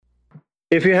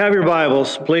If you have your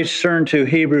Bibles, please turn to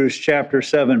Hebrews chapter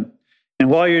 7. And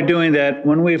while you're doing that,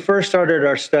 when we first started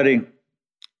our study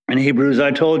in Hebrews,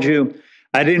 I told you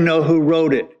I didn't know who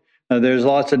wrote it. There's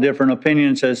lots of different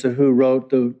opinions as to who wrote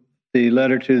the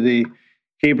letter to the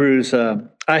Hebrews.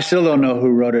 I still don't know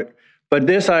who wrote it. But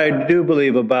this I do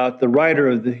believe about the writer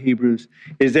of the Hebrews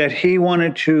is that he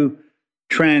wanted to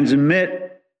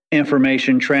transmit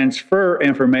information, transfer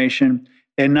information,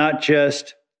 and not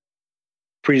just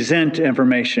present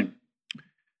information.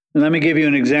 And let me give you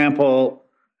an example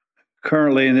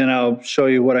currently, and then I'll show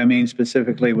you what I mean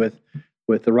specifically with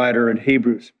the writer in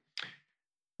Hebrews.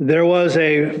 There was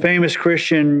a famous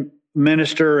Christian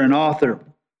minister and author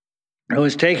who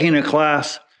was taking a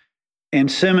class in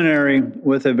seminary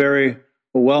with a very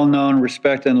well-known,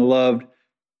 respected, and loved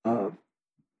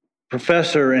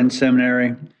professor in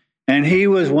seminary. And he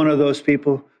was one of those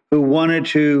people who wanted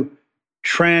to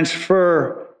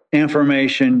transfer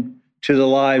information to the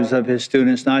lives of his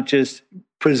students, not just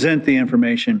present the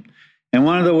information. And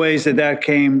one of the ways that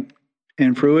came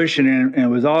in fruition and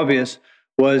was obvious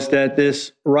was that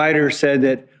this writer said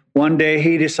that one day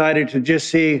he decided to just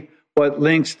see what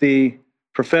lengths the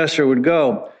professor would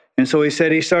go. And so he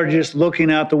said he started just looking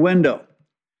out the window.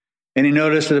 And he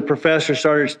noticed that the professor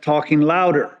started talking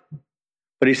louder.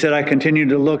 But he said, I continued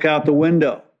to look out the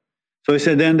window. So he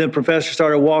said, then the professor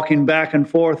started walking back and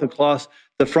forth across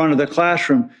the front of the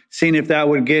classroom, seeing if that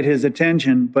would get his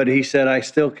attention. But he said, I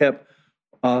still kept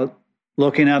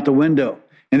looking out the window.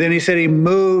 And then he said he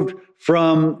moved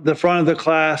from the front of the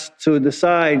class to the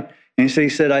side. And he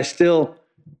said, I still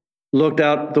looked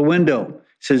out the window.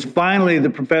 He says, finally,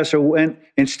 the professor went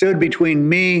and stood between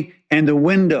me and the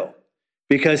window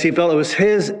because he felt it was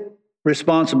his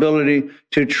responsibility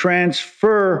to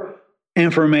transfer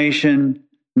information,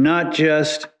 not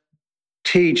just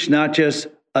teach, not just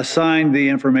assign the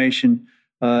information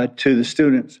to the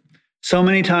students. So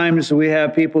many times we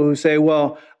have people who say,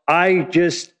 well, I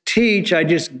just teach, I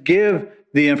just give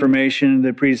the information,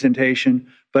 the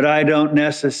presentation, but I don't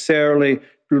necessarily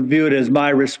view it as my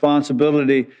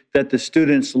responsibility that the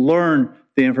students learn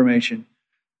the information.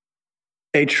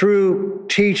 A true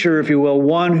teacher, if you will,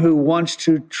 one who wants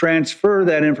to transfer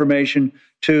that information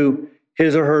to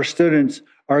his or her students,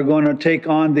 are going to take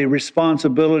on the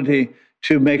responsibility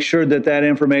to make sure that that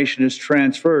information is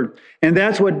transferred. And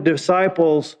that's what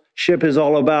discipleship is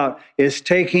all about, is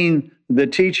taking the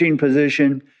teaching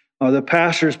position or the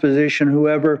pastor's position,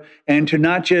 whoever, and to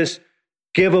not just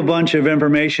give a bunch of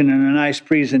information in a nice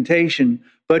presentation,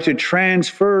 but to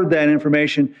transfer that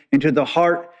information into the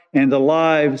heart and the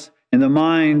lives and the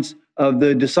minds of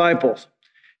the disciples.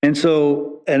 And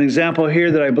so an example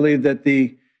here that I believe that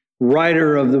the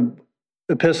writer of the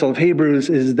Epistle of Hebrews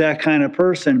is that kind of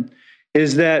person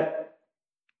is that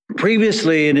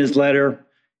previously in his letter,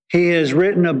 he has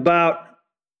written about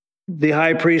the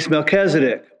high priest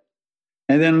Melchizedek.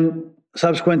 And then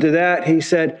subsequent to that, he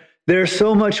said, there's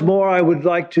so much more I would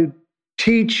like to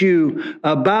teach you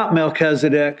about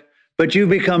Melchizedek, but you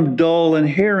become dull in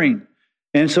hearing.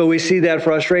 And so we see that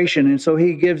frustration. And so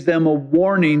he gives them a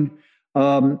warning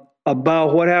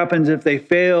about what happens if they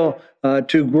fail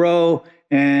to grow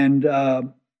and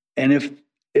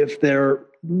if they're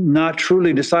not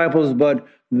truly disciples, but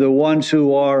the ones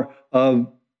who are of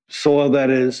soil that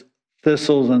is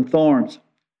thistles and thorns.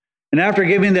 And after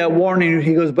giving that warning,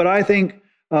 he goes, but I think,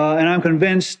 and I'm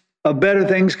convinced of better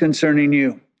things concerning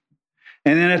you.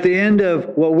 And then at the end of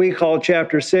what we call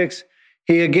chapter 6,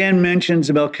 he again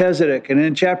mentions Melchizedek. And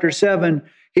in chapter 7,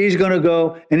 he's going to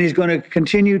go and he's going to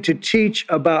continue to teach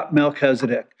about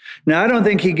Melchizedek. Now, I don't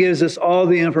think he gives us all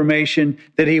the information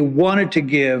that he wanted to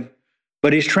give,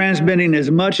 but he's transmitting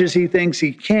as much as he thinks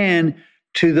he can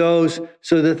to those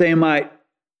so that they might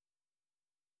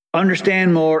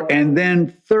understand more and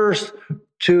then thirst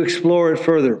to explore it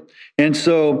further. And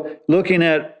so looking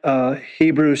at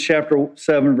Hebrews chapter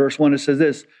 7, verse 1, it says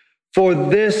this, for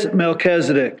this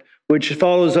Melchizedek, which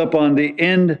follows up on the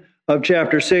end of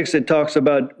chapter 6, it talks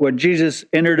about what Jesus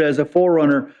entered as a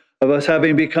forerunner of us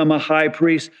having become a high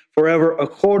priest forever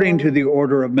according to the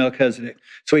order of Melchizedek.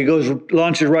 So he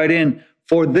launches right in,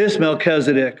 for this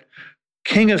Melchizedek,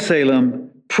 king of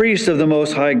Salem, priest of the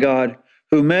Most High God,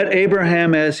 who met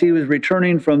Abraham as he was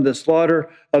returning from the slaughter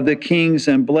of the kings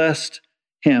and blessed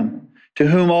him, to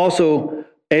whom also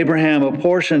Abraham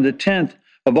apportioned the tenth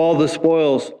of all the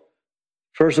spoils,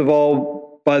 first of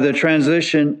all, by the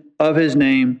transition of his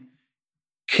name,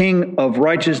 King of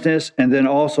righteousness, and then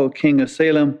also King of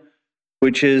Salem,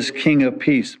 which is King of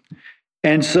peace.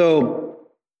 And so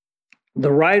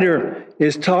the writer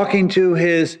is talking to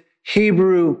his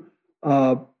Hebrew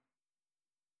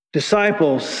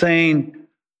disciples saying,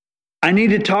 I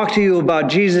need to talk to you about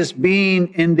Jesus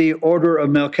being in the order of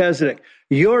Melchizedek.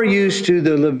 You're used to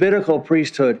the Levitical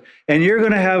priesthood, and you're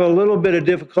going to have a little bit of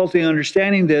difficulty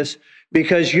understanding this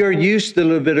because you're used to the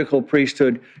Levitical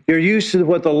priesthood. You're used to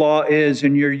what the law is,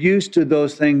 and you're used to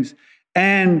those things.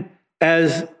 And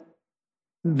as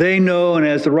they know, and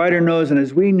as the writer knows, and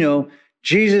as we know,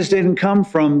 Jesus didn't come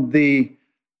from the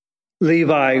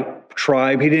Levi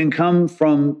tribe. He didn't come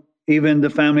from even the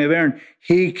family of Aaron.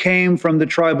 He came from the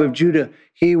tribe of Judah.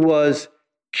 He was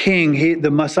king.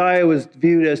 The Messiah was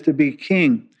viewed as to be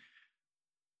king.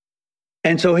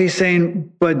 And so he's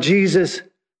saying, but Jesus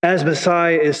as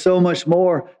Messiah is so much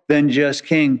more than just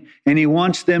king. And he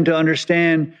wants them to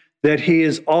understand that he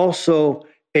is also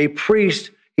a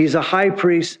priest. He's a high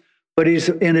priest, but he's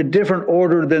in a different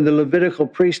order than the Levitical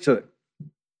priesthood.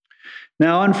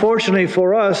 Now, unfortunately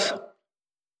for us,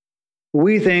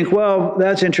 we think, well,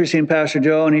 that's interesting, Pastor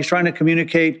Joe, and he's trying to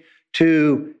communicate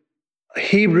to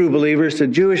Hebrew believers, to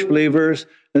Jewish believers,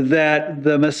 that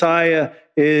the Messiah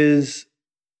is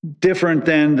different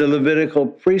than the Levitical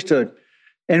priesthood.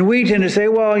 And we tend to say,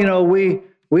 well,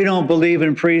 we don't believe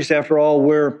in priests. After all,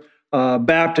 we're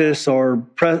Baptists or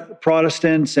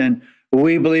Protestants, and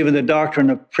we believe in the doctrine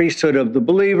of priesthood of the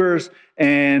believers,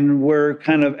 and we're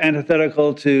kind of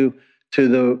antithetical to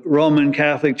the Roman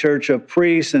Catholic Church of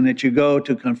priests, and that you go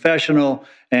to confessional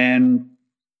and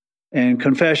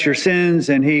confess your sins,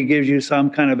 and he gives you some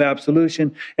kind of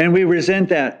absolution, and we resent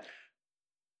that.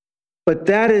 But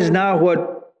that is not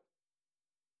what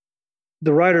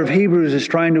the writer of Hebrews is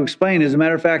trying to explain. As a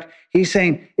matter of fact, he's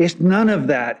saying it's none of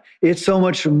that. It's so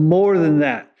much more than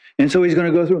that. And so he's going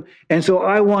to go through. And so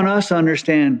I want us to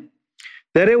understand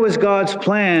that it was God's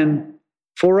plan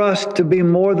for us to be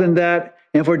more than that,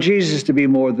 and for Jesus to be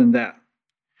more than that.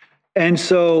 And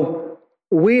so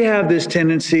we have this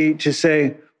tendency to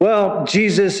say, well,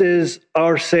 Jesus is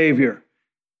our Savior.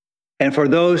 And for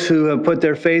those who have put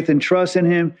their faith and trust in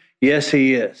him, yes,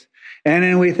 he is. And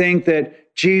then we think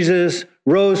that Jesus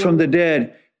rose from the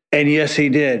dead, and yes, he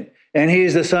did. And he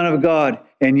is the Son of God,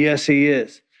 and yes, he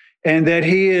is. And that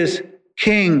he is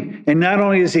King, and not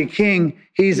only is he King,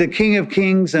 he's the King of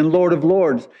Kings and Lord of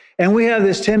Lords. And we have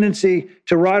this tendency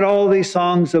to write all these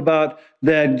songs about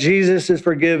that Jesus has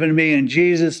forgiven me, and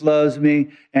Jesus loves me,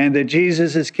 and that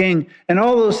Jesus is King. And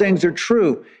all those things are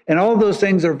true, and all those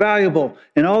things are valuable,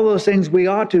 and all those things we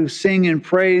ought to sing and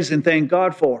praise and thank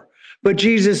God for. But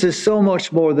Jesus is so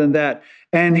much more than that.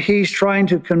 And he's trying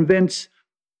to convince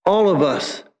all of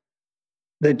us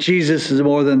that Jesus is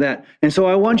more than that. And so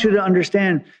I want you to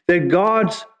understand that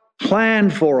God's plan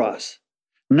for us,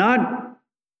 not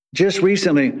just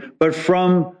recently, but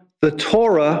from the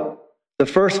Torah, the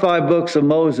first 5 books of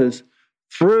Moses,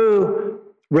 through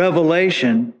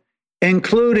Revelation,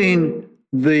 including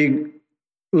the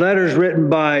letters written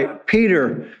by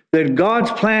Peter, that God's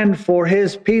plan for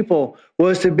his people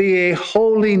was to be a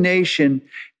holy nation,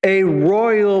 a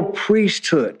royal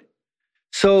priesthood.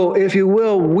 So, if you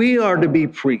will, we are to be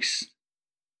priests.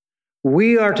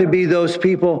 We are to be those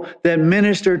people that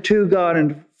minister to God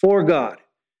and for God.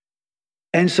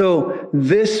 And so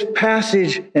this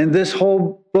passage and this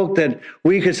whole book that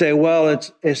we could say, well,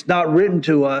 it's not written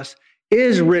to us,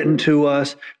 is written to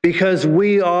us because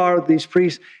we are these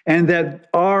priests, and that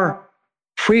our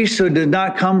priesthood did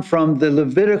not come from the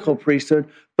Levitical priesthood,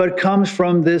 but comes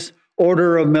from this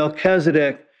order of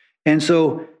Melchizedek. And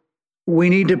so we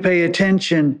need to pay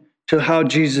attention to how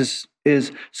Jesus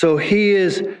is. So he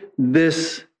is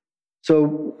this.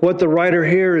 So what the writer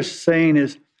here is saying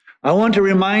is, I want to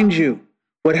remind you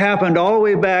what happened all the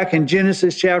way back in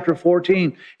Genesis chapter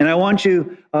 14. And I want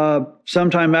you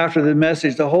sometime after the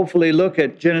message to hopefully look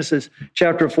at Genesis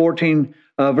chapter 14,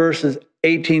 verses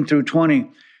 18 through 20.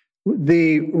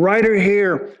 The writer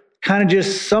here kind of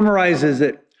just summarizes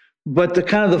it, but the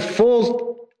kind of the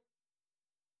full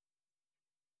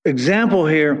example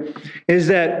here is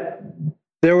that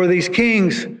there were these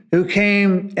kings who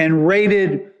came and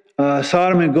raided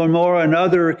Sodom and Gomorrah and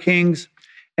other kings.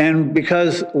 And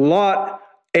because Lot,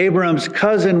 Abram's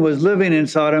cousin, was living in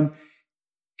Sodom,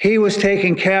 he was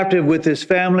taken captive with his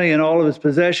family and all of his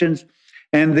possessions.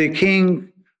 And the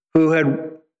king who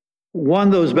had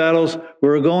won those battles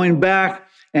were going back,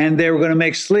 and they were going to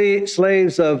make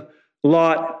slaves of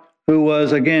Lot, who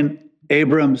was, again,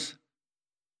 Abram's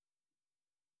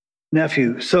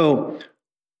nephew. So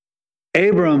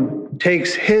Abram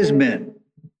takes his men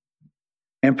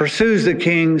and pursues the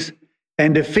kings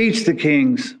and defeats the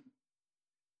kings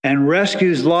and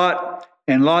rescues Lot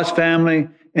and Lot's family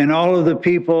and all of the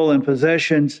people and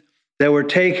possessions that were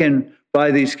taken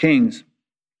by these kings.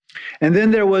 And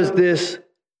then there was this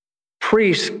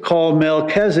priest called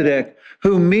Melchizedek,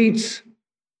 who meets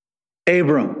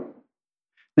Abram.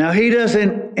 Now, he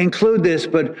doesn't include this,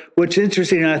 but what's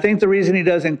interesting, and I think the reason he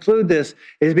does include this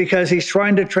is because he's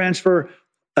trying to transfer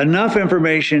enough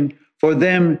information for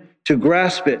them to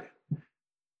grasp it.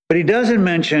 But he doesn't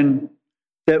mention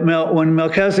that when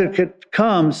Melchizedek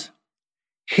comes,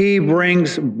 he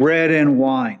brings bread and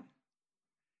wine,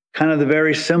 kind of the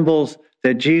very symbols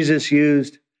that Jesus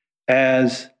used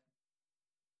as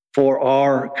for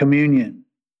our communion.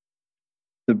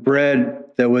 The bread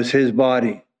that was his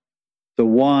body, the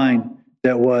wine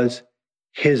that was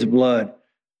his blood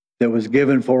that was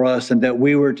given for us, and that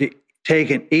we were to take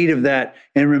and eat of that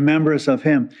in remembrance of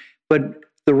him. But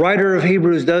the writer of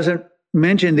Hebrews doesn't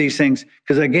mention these things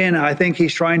because, again, I think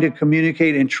he's trying to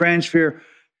communicate and transfer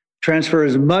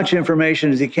as much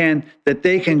information as he can that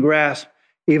they can grasp,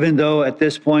 even though at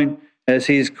this point, as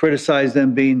he's criticized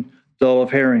them being dull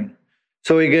of hearing.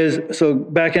 So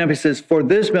back up, he says, for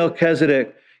this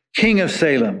Melchizedek, king of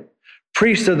Salem,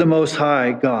 priest of the Most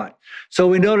High God. So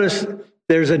we notice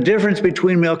there's a difference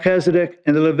between Melchizedek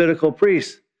and the Levitical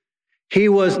priests. He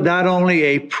was not only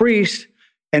a priest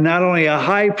and not only a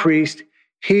high priest,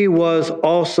 he was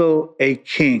also a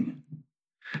king.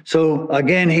 So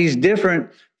again, he's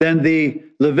different than the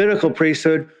Levitical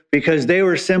priesthood because they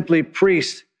were simply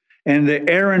priests, and the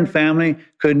Aaron family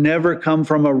could never come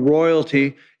from a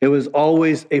royalty. It was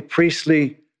always a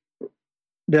priestly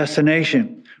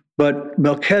destination. But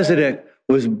Melchizedek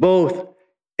was both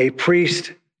a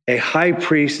priest, a high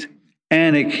priest,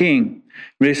 and a king.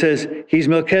 But he says he's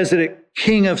Melchizedek,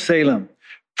 king of Salem,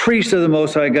 priest of the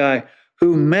Most High God,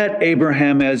 who met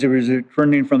Abraham as he was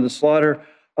returning from the slaughter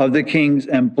of the kings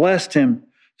and blessed him.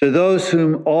 To those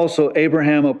whom also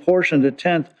Abraham apportioned a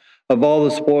tenth of all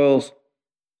the spoils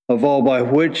of all, by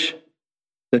which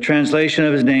the translation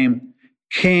of his name,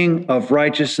 King of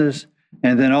Righteousness,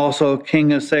 and then also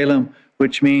King of Salem,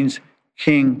 which means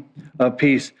King of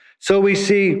Peace. So we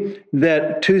see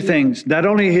that two things. Not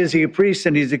only is he a priest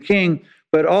and he's a king,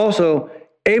 but also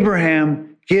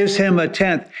Abraham gives him a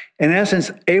tenth. In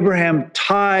essence, Abraham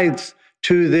tithes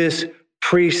to this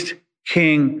priest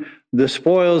king the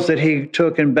spoils that he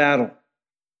took in battle,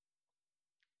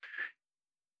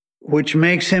 which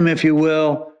makes him, if you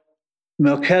will,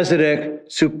 Melchizedek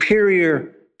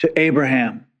superior to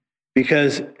Abraham,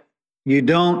 because you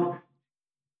don't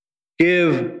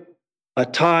give a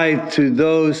tithe to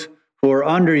those who are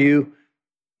under you.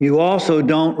 You also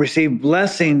don't receive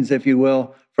blessings, if you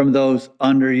will, from those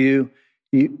under you.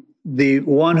 The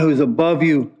one who's above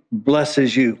you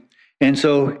blesses you. And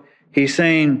so he's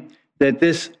saying that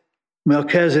this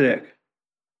Melchizedek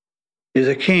is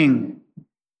a king.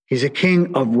 He's a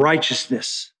king of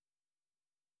righteousness.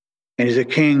 And he's a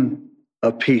king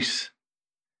of peace.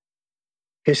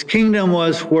 His kingdom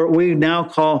was what we now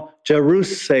call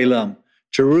Jerusalem.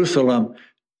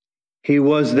 He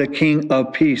was the king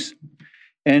of peace.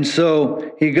 And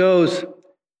so he goes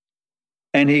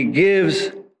and he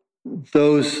gives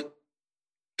those,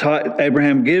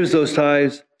 Abraham gives those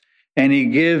tithes, and he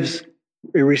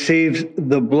receives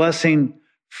the blessing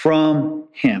from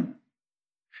him.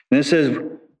 And it says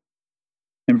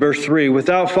in verse 3,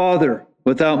 without father,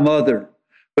 without mother,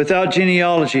 without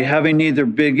genealogy, having neither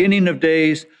beginning of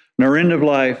days nor end of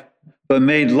life, but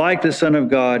made like the Son of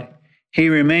God, he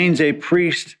remains a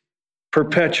priest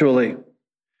perpetually.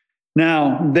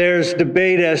 Now, there's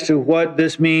debate as to what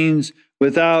this means: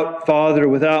 without father,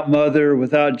 without mother,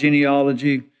 without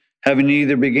genealogy, having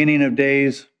neither beginning of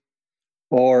days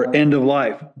or end of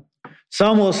life.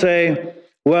 Some will say,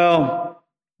 well,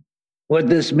 what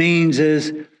this means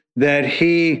is that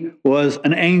he was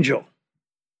an angel.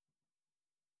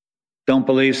 Don't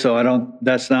believe so.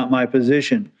 That's not my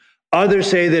position. Others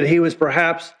say that he was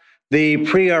perhaps the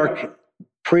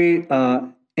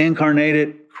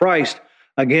pre-incarnated Christ.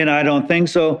 Again, I don't think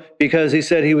so, because he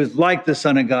said he was like the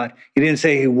Son of God. He didn't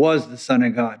say he was the Son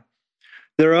of God.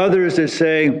 There are others that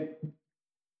say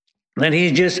that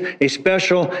he's just a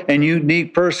special and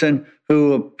unique person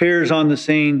who appears on the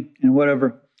scene and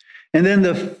whatever. And then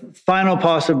the final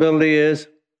possibility is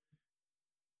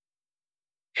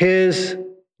his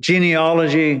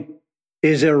genealogy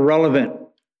is irrelevant,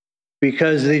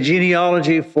 because the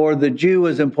genealogy for the Jew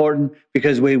was important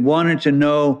because we wanted to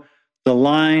know the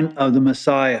line of the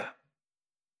Messiah.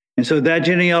 And so that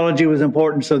genealogy was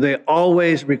important. So they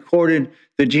always recorded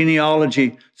the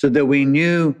genealogy so that we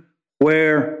knew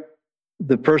where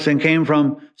the person came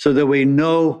from, so that we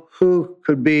know who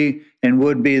could be and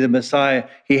would be the Messiah.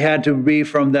 He had to be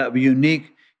from that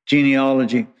unique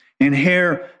genealogy. And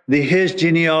here, his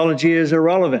genealogy is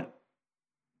irrelevant.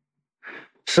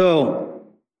 So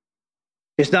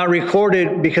It's not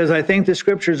recorded because I think the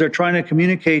scriptures are trying to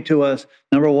communicate to us,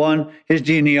 number one, his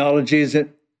genealogy is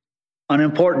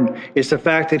unimportant. It's the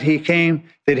fact that he came,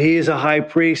 that he is a high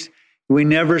priest. We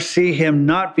never see him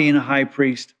not being a high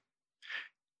priest.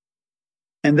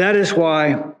 And that is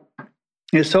why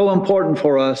it's so important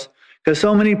for us, because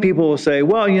so many people will say,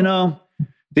 well, you know,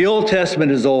 the Old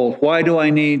Testament is old. Why do I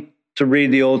need to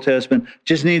read the Old Testament?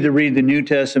 Just need to read the New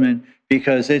Testament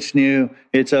because it's new,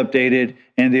 it's updated,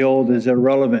 and the old is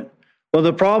irrelevant. Well,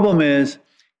 the problem is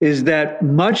that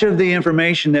much of the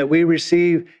information that we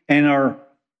receive and are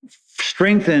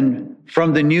strengthened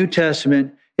from the New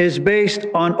Testament is based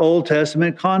on Old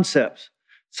Testament concepts.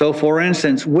 So, for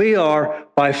instance, we are,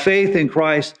 by faith in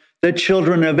Christ, the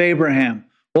children of Abraham.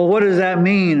 Well, what does that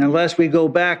mean unless we go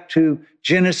back to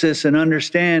Genesis and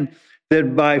understand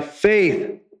that by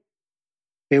faith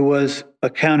it was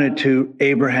accounted to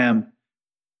Abraham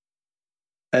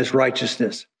as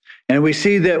righteousness. And we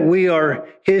see that we are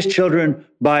his children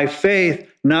by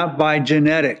faith, not by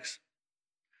genetics.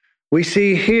 We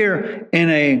see here in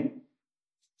a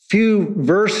few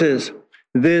verses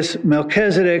this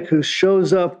Melchizedek who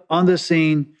shows up on the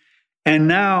scene. And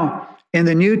now in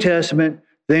the New Testament,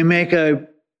 they make a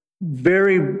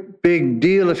very big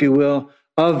deal, if you will,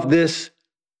 of this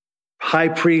high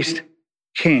priest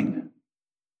king,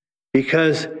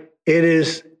 because it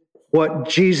is what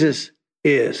Jesus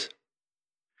is.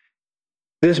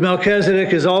 This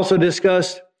Melchizedek is also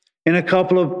discussed in a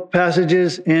couple of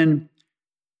passages in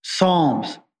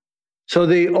Psalms. So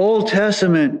the Old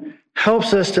Testament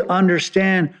helps us to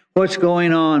understand what's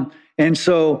going on. And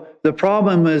so the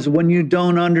problem is when you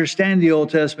don't understand the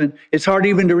Old Testament, it's hard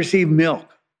even to receive milk.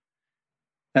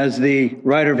 As the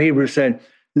writer of Hebrews said,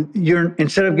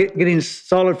 instead of getting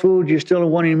solid food, you're still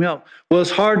wanting milk. Well, it's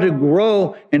hard to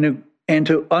grow and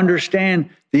to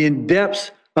understand the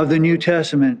depths of the New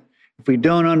Testament if we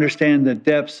don't understand the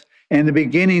depths and the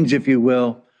beginnings, if you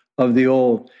will, of the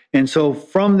Old. And so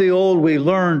from the Old, we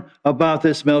learn about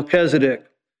this Melchizedek,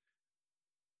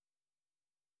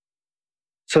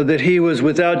 so that he was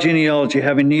without genealogy,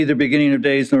 having neither beginning of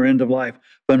days nor end of life,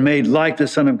 but made like the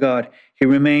Son of God. He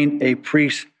remained a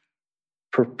priest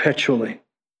perpetually.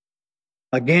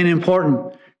 Again,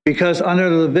 important, because under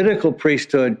the Levitical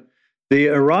priesthood, the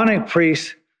Aaronic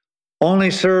priests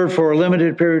only served for a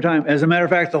limited period of time. As a matter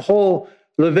of fact, the whole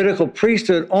Levitical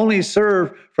priesthood only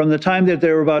served from the time that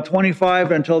they were about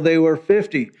 25 until they were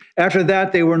 50. After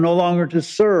that, they were no longer to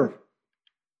serve.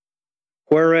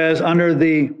 Whereas under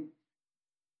the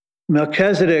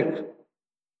Melchizedek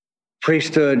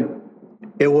priesthood,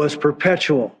 it was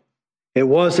perpetual. It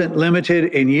wasn't limited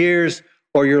in years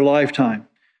or your lifetime.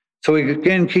 So he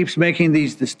again keeps making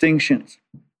these distinctions.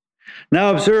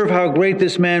 Now observe how great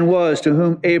this man was, to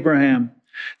whom Abraham,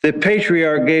 the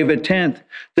patriarch, gave a tenth,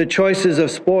 the choices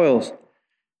of spoils,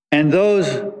 and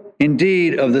those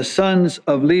indeed of the sons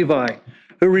of Levi,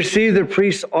 who received the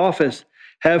priest's office,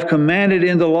 have commanded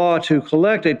in the law to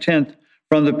collect a tenth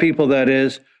from the people, that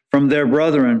is, from their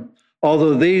brethren,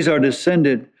 although these are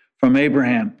descended from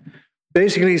Abraham.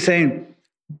 Basically saying,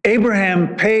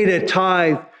 Abraham paid a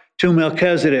tithe to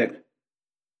Melchizedek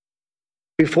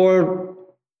before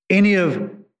any of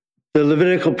the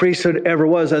Levitical priesthood ever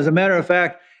was. As a matter of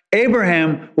fact,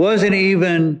 Abraham wasn't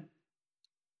even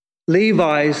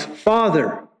Levi's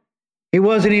father. He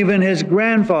wasn't even his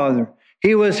grandfather.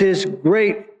 He was his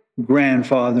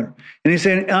great-grandfather. And he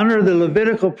said, under the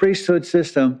Levitical priesthood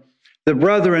system, the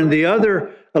brethren, the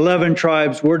other 11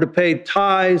 tribes, were to pay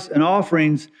tithes and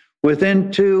offerings within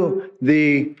to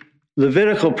the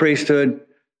Levitical priesthood,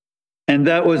 and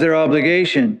that was their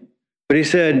obligation. But he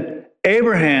said,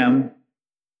 Abraham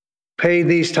paid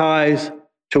these tithes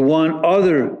to one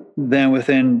other than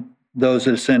within those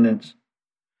descendants.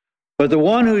 But the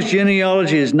one whose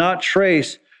genealogy is not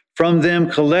traced from them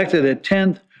collected a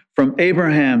tenth from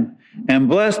Abraham, and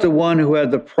blessed the one who had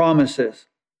the promises.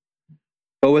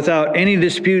 But without any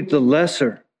dispute, the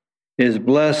lesser is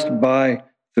blessed by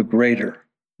the greater.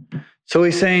 So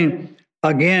he's saying,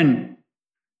 again,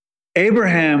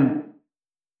 Abraham,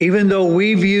 even though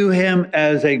we view him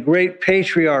as a great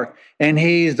patriarch, and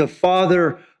he's the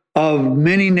father of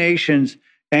many nations,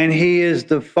 and he is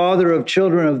the father of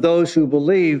children of those who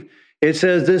believe, it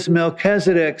says this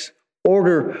Melchizedek's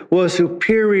order was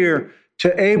superior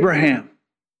to Abraham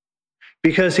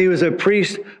because he was a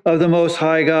priest of the Most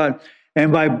High God.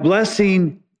 And by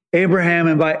blessing Abraham,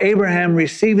 and by Abraham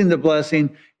receiving the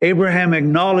blessing, Abraham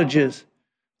acknowledges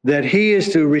that he is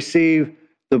to receive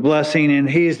the blessing and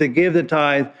he is to give the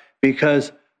tithe,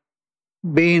 because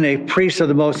being a priest of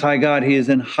the Most High God, he is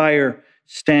in higher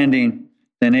standing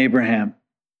than Abraham.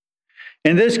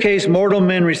 In this case, mortal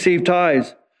men receive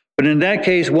tithes, but in that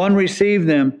case, one received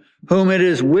them, whom it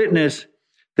is witness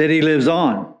that he lives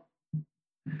on.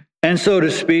 And so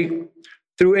to speak,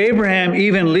 through Abraham,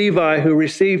 even Levi, who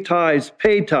received tithes,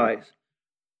 paid tithes,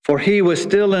 for he was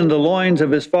still in the loins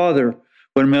of his father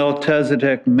when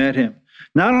Melchizedek met him.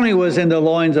 Not only was in the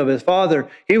loins of his father,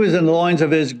 he was in the loins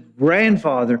of his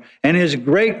grandfather and his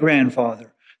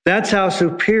great-grandfather. That's how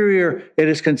superior it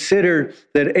is considered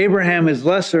that Abraham is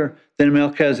lesser than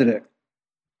Melchizedek.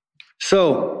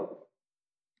 So,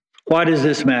 why does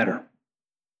this matter?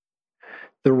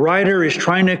 The writer is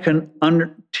trying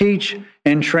to teach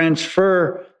and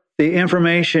transfer the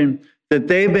information that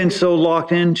they've been so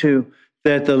locked into,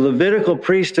 that the Levitical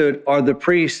priesthood are the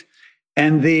priests.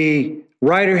 And the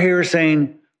writer here is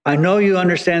saying, I know you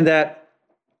understand that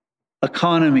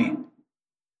economy,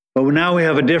 but now we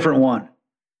have a different one.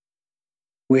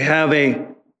 We have a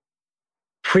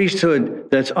priesthood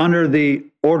that's under the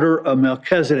order of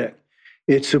Melchizedek.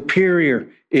 It's superior,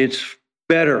 it's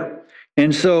better.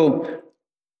 And so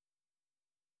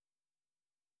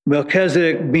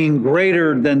Melchizedek being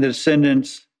greater than the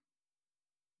descendants,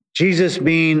 Jesus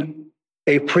being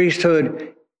a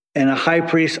priesthood and a high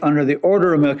priest under the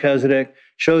order of Melchizedek,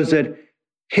 shows that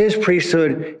his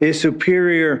priesthood is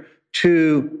superior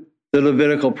to the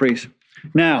Levitical priest.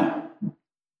 Now,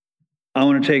 I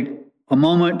want to take a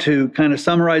moment to kind of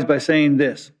summarize by saying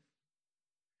this.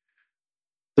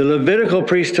 The Levitical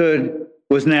priesthood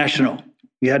was national.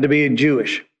 You had to be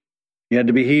Jewish. You had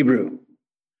to be Hebrew.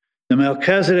 The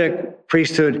Melchizedek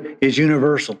priesthood is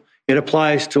universal. It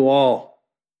applies to all.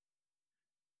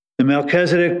 The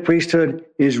Melchizedek priesthood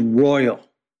is royal.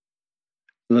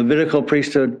 The Levitical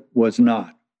priesthood was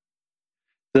not.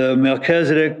 The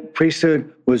Melchizedek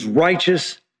priesthood was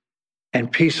righteous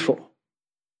and peaceful.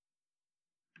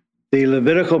 The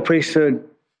Levitical priesthood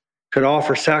could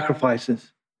offer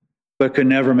sacrifices, but could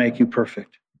never make you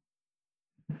perfect.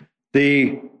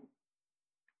 The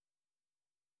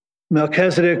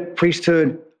Melchizedek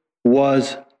priesthood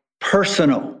was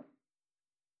personal,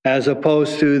 as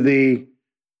opposed to the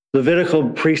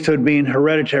Levitical priesthood being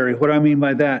hereditary. What do I mean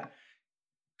by that?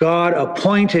 God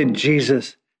appointed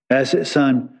Jesus as his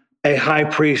son, a high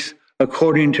priest,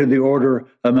 according to the order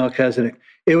of Melchizedek.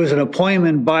 It was an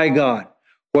appointment by God.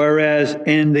 Whereas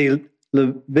in the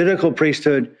Levitical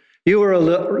priesthood, you were a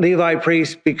Levi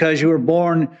priest because you were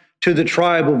born to the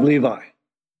tribe of Levi.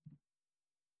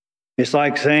 It's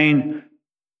like saying,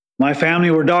 my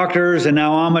family were doctors and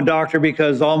now I'm a doctor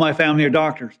because all my family are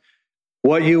doctors.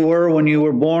 What you were when you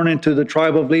were born into the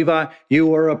tribe of Levi, you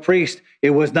were a priest.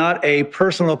 It was not a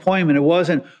personal appointment. It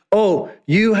wasn't, oh,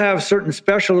 you have certain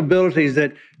special abilities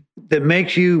that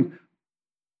makes you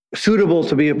suitable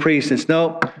to be a priest. It's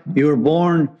no, you were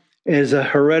born as a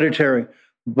hereditary.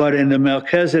 But in the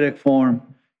Melchizedek form,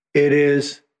 it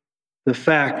is the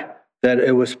fact that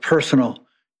it was personal.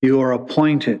 You are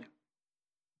appointed.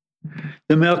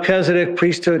 The Melchizedek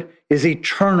priesthood is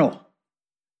eternal.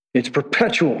 It's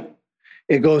perpetual.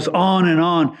 It goes on and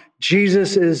on.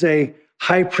 Jesus is a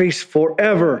high priest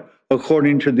forever,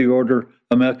 according to the order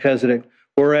of Melchizedek,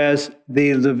 whereas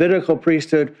the Levitical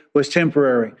priesthood was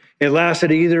temporary. It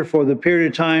lasted either for the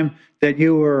period of time that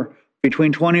you were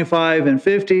between 25 and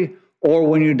 50, or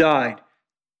when you died.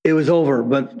 It was over.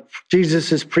 But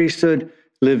Jesus' priesthood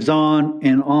lives on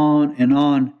and on and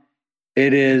on.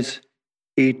 It is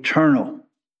eternal.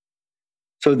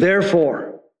 So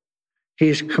therefore,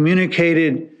 he's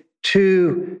communicated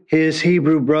to his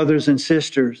Hebrew brothers and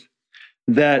sisters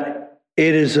that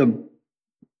it is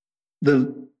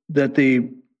that the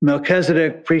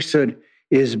Melchizedek priesthood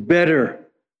is better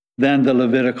than the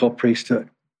Levitical priesthood.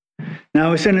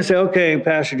 Now we sit and say, okay,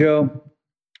 Pastor Joe,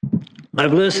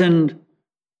 I've listened.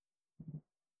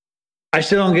 I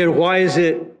still don't get it. Why is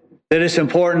it that it's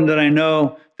important that I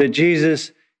know that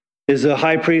Jesus is a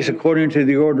high priest according to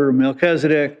the order of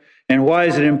Melchizedek? And why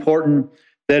is it important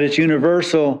that it's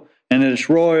universal and that it's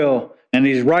royal and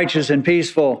he's righteous and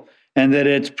peaceful and that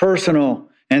it's personal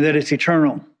and that it's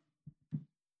eternal?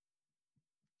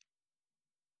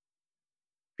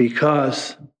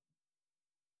 Because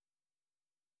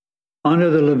under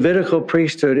the Levitical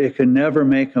priesthood, it could never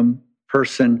make a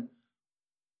person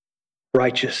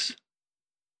righteous.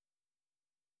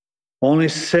 Only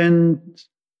sin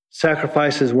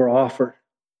sacrifices were offered,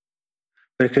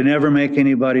 but it could never make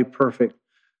anybody perfect.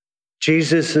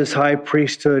 Jesus' high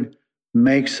priesthood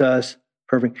makes us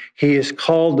perfect. He has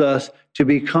called us to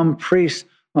become priests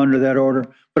under that order.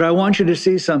 But I want you to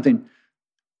see something.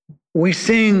 We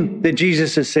sing that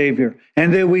Jesus is Savior,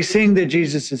 and that we sing that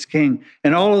Jesus is King,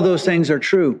 and all of those things are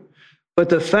true. But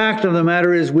the fact of the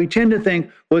matter is we tend to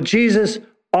think, well, Jesus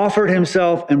offered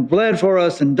himself and bled for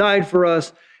us and died for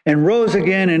us and rose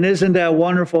again. And isn't that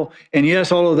wonderful? And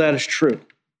yes, all of that is true.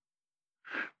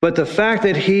 But the fact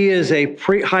that he is a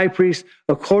high priest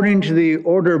according to the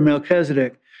order of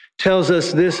Melchizedek tells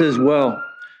us this as well,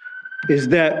 is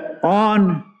that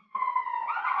on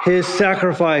his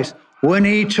sacrifice, when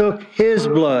he took his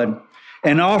blood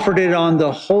and offered it on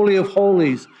the Holy of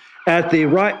Holies at the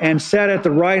right and sat at the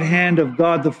right hand of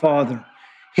God the Father,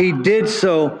 he did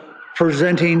so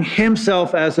presenting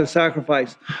himself as a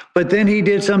sacrifice. But then he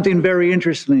did something very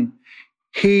interesting.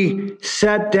 He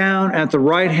sat down at the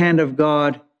right hand of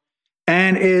God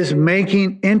and is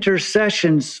making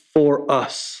intercessions for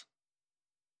us.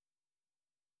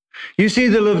 You see,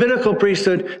 the Levitical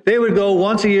priesthood, they would go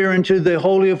once a year into the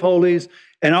Holy of Holies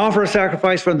and offer a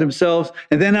sacrifice for themselves,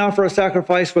 and then offer a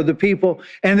sacrifice for the people,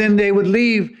 and then they would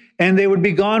leave, and they would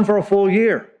be gone for a full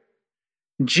year.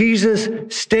 Jesus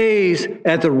stays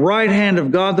at the right hand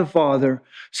of God the Father,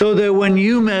 so that when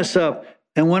you mess up,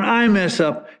 and when I mess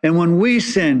up, and when we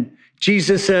sin,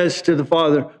 Jesus says to the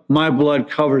Father, my blood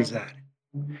covers that.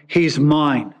 He's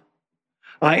mine.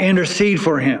 I intercede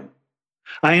for him.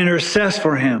 I intercess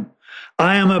for him.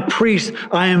 I am a priest.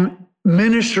 I am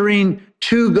ministering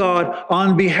to God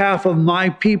on behalf of my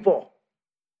people.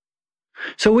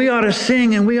 So we ought to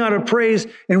sing and we ought to praise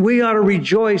and we ought to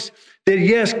rejoice that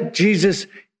yes, Jesus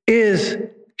is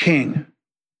King.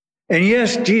 And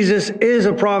yes, Jesus is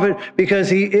a prophet because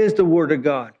he is the Word of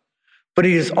God. But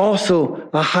he is also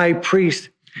a high priest.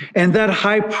 And that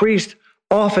high priest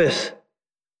office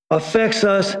affects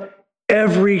us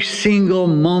every single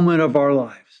moment of our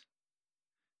lives.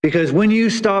 Because when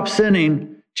you stop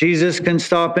sinning, Jesus can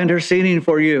stop interceding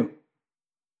for you.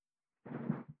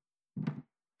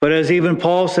 But as even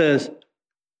Paul says,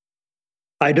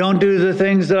 I don't do the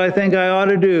things that I think I ought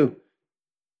to do.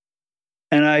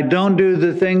 And I don't do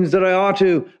the things that I ought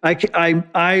to.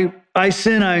 I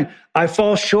sin. I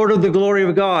fall short of the glory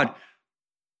of God.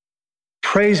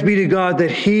 Praise be to God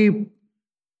that he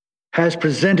has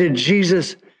presented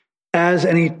Jesus as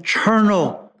an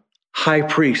eternal high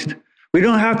priest. We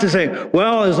don't have to say,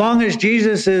 well, as long as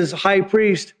Jesus is high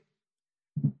priest,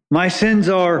 my sins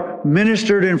are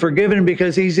ministered and forgiven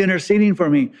because he's interceding for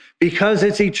me. Because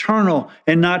it's eternal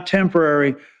and not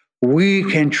temporary, we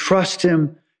can trust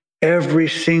him every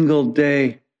single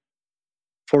day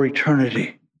for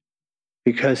eternity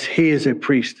because he is a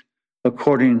priest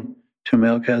according to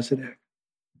Melchizedek.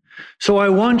 So I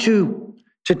want you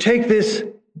to take this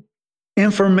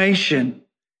information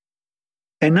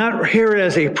and not hear it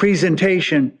as a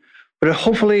presentation, but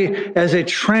hopefully as a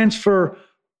transfer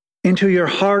into your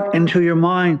heart, into your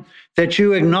mind, that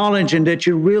you acknowledge and that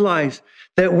you realize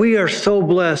that we are so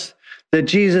blessed that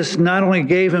Jesus not only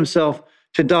gave himself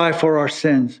to die for our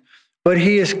sins, but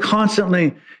he is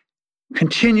constantly,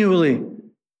 continually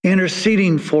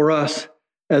interceding for us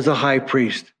as a high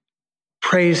priest.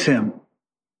 Praise him.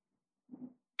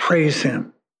 Praise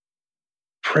him.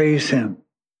 Praise him.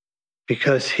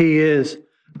 Because he is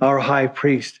our high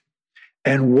priest.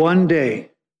 And one day,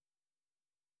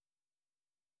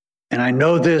 and I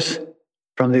know this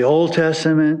from the Old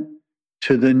Testament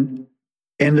to the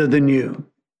end of the New,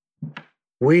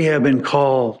 we have been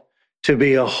called to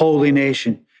be a holy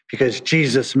nation because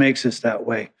Jesus makes us that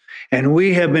way. And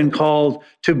we have been called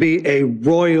to be a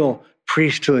royal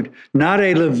priesthood, not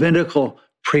a Levitical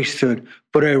priesthood,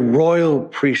 but a royal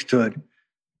priesthood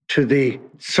to the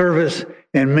service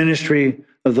and ministry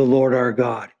of the Lord our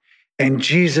God. And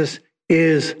Jesus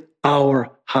is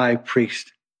our high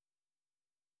priest.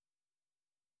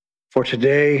 For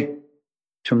today,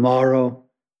 tomorrow,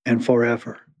 and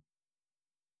forever.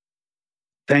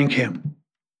 Thank him.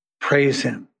 Praise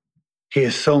him. He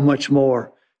is so much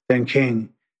more than king.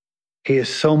 He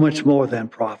is so much more than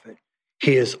prophet.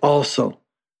 He is also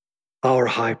our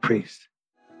high priest.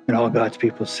 And all God's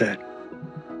people said,